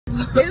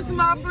It's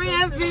my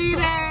friend's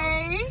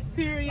B-Day.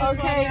 Period.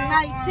 Okay,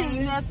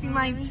 19, nasty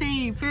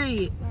 19,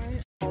 period.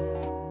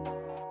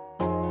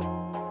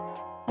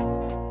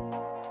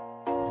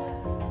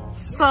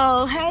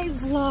 So, hey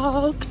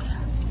vlog,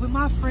 with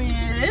my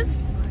friends.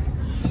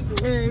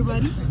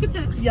 Everybody.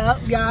 Yup.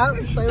 Say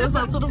what's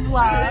up to the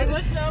vlog.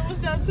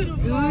 What's up to the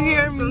vlog? You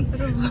hear me?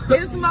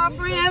 It's my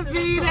friend's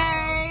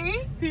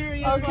B-Day.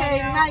 Period.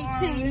 Okay,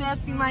 19,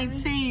 nasty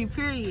 19,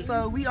 period.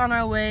 So we on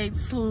our way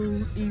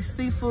to eat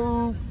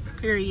seafood,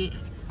 period.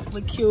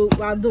 Look cute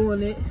while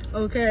doing it,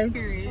 okay?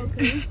 Period.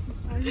 Okay.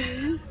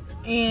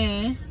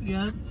 And,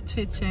 yep,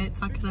 chit chat,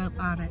 talk it up,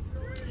 all that.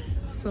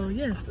 So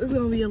yes, it's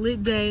gonna be a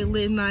lit day,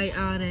 lit night,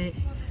 all that.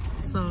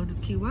 So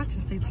just keep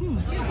watching, stay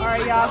tuned. All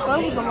right, y'all, so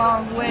it was a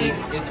long wait.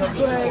 It comes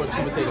with 2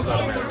 sweet potatoes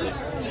automatically.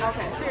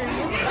 Okay.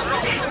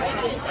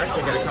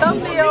 Actually, I got a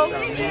Thumbnail.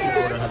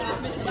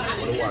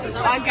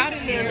 I got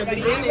it there in the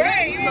beginning.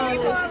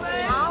 So,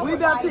 we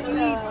about to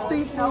eat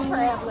seafood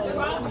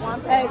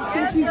at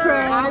Sissy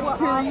Crab,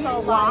 period.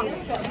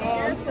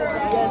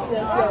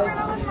 Yes.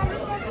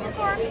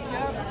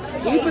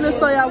 We finna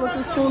show y'all what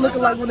this food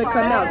looking like when it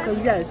come out, cause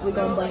yes, we're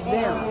gonna bust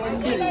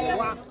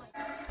down.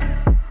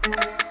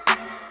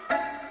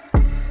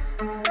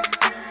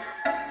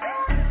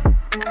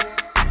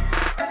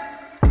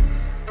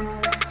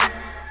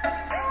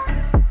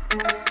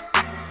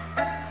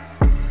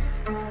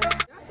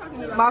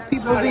 My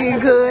people eating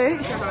good.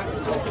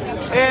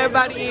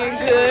 Everybody eating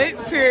good.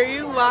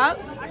 Period. Wop.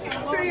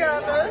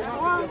 Triana.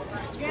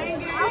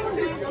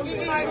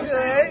 Eating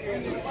good.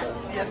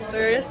 Yes,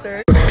 sir. Yes,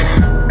 sir.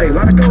 Hey, a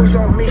lot of goes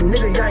on me,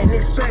 nigga. I ain't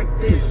expect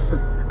this.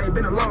 Hey,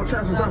 been a long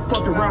time since I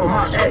fucked around with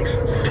my ex.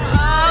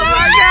 Oh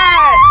my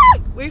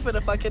God. We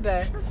finna fucking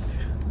die.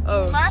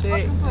 Oh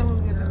shit.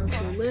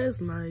 So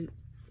last night,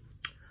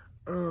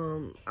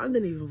 I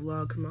didn't even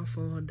vlog because my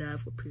phone had died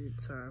for a period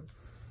of time.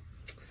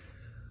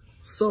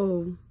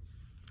 So,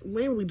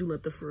 we didn't really do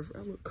nothing for I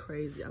look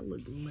crazy. I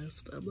look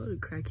messed up. I look a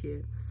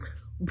crackhead.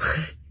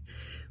 But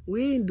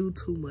we didn't do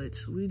too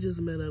much. We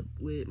just met up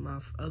with my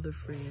other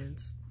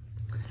friends.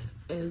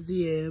 And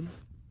yeah,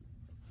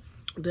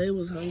 they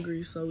was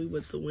hungry, so we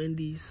went to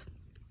Wendy's.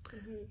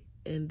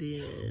 And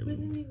then... We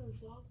didn't even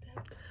vlog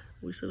that.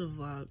 We should have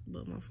vlogged,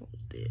 but my phone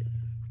was dead.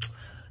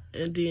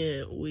 And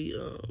then we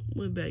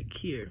went back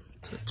here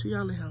to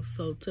Triana house.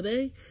 So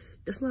today,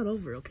 it's not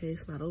over, okay?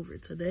 It's not over.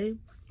 Today,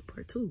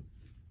 part 2.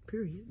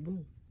 Period.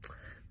 Boom.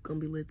 Gonna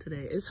be lit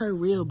today. It's her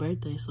real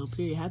birthday, so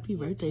period. Happy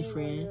birthday,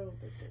 friend.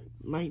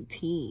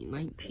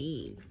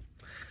 19.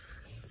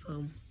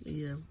 So,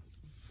 yeah.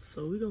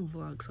 So, we're gonna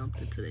vlog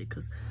something today,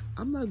 because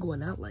I'm not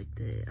going out like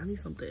that. I need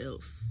something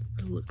else.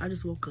 I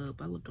just woke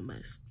up. I look a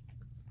mess.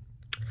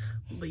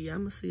 But, yeah,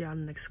 I'm gonna see y'all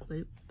in the next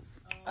clip.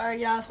 Alright,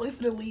 y'all. So, we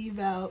finna leave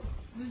out.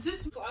 Is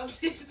this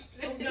closet?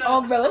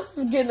 Oh, bro. Let's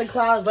just get in the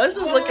closet. Let's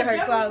just look at her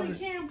closet. We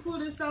can't pull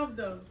this off,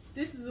 though.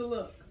 This is a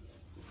look.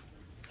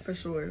 For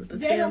sure. The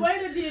Jada, Tims.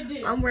 wait a did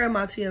this. I'm wearing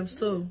my Tims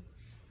too.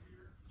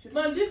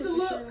 Man, this is a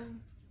look.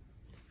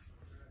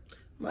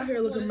 My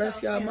hair looking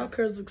messy, y'all. My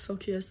curls look so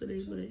cute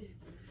yesterday, but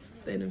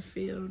they didn't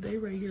feel. They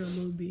right here a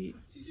little bit.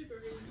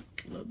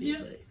 But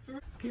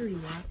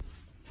period.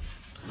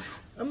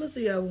 I'm gonna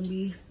see y'all when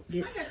we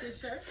get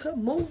to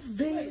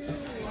moving.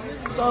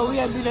 So we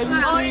gotta do that.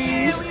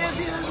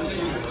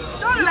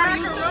 Show the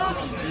macaroni.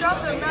 Show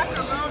the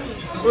macaroni.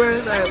 Where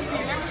is that?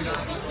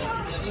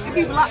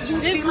 This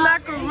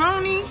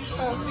macaroni.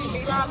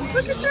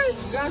 Look at this.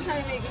 I'm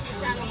trying to make this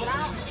channel, but I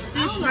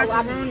don't know why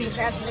I've been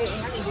procrastinating. I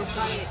can just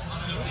start it.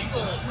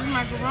 This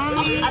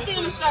macaroni. I think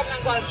I'm gonna start when I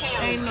go to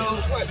town. Ain't no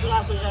pork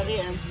blockers out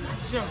there.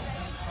 jump.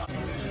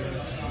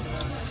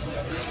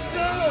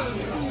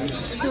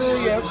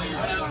 Yeah.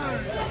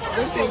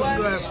 This thing was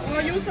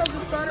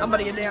good. I'm about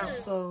to get down.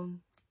 So,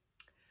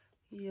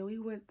 yeah, we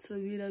went to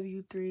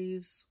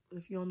VW3's.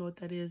 If you don't know what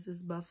that is,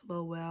 it's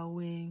Buffalo Wild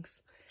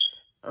Wings.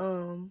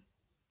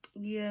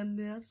 Yeah, and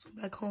then I just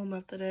went back home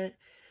after that.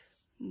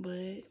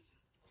 But,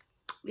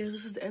 yeah,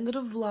 this is the end of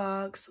the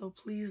vlog. So,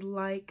 please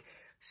like,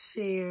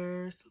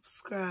 share,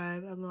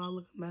 subscribe. I know I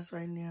look a mess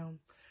right now.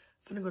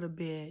 I'm finna go to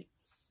bed.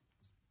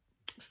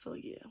 So,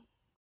 yeah.